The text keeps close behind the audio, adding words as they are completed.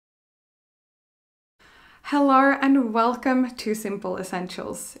Hello and welcome to Simple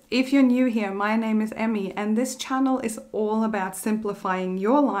Essentials. If you're new here, my name is Emmy and this channel is all about simplifying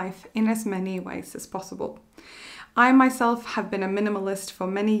your life in as many ways as possible. I myself have been a minimalist for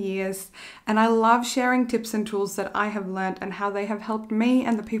many years and I love sharing tips and tools that I have learned and how they have helped me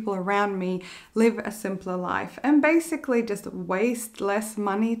and the people around me live a simpler life and basically just waste less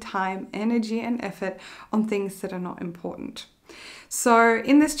money, time, energy and effort on things that are not important. So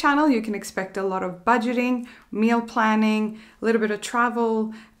in this channel, you can expect a lot of budgeting, meal planning, a little bit of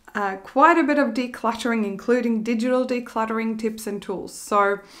travel, quite a bit of decluttering, including digital decluttering tips and tools.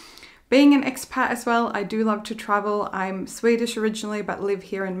 So being an expat as well, I do love to travel. I'm Swedish originally, but live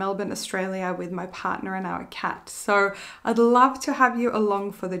here in Melbourne, Australia with my partner and our cat. So I'd love to have you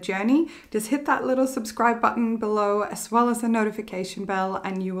along for the journey. Just hit that little subscribe button below as well as the notification bell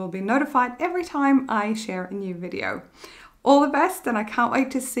and you will be notified every time I share a new video. All the best and I can't wait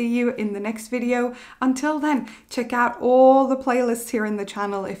to see you in the next video. Until then, check out all the playlists here in the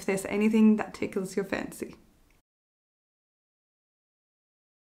channel if there's anything that tickles your fancy.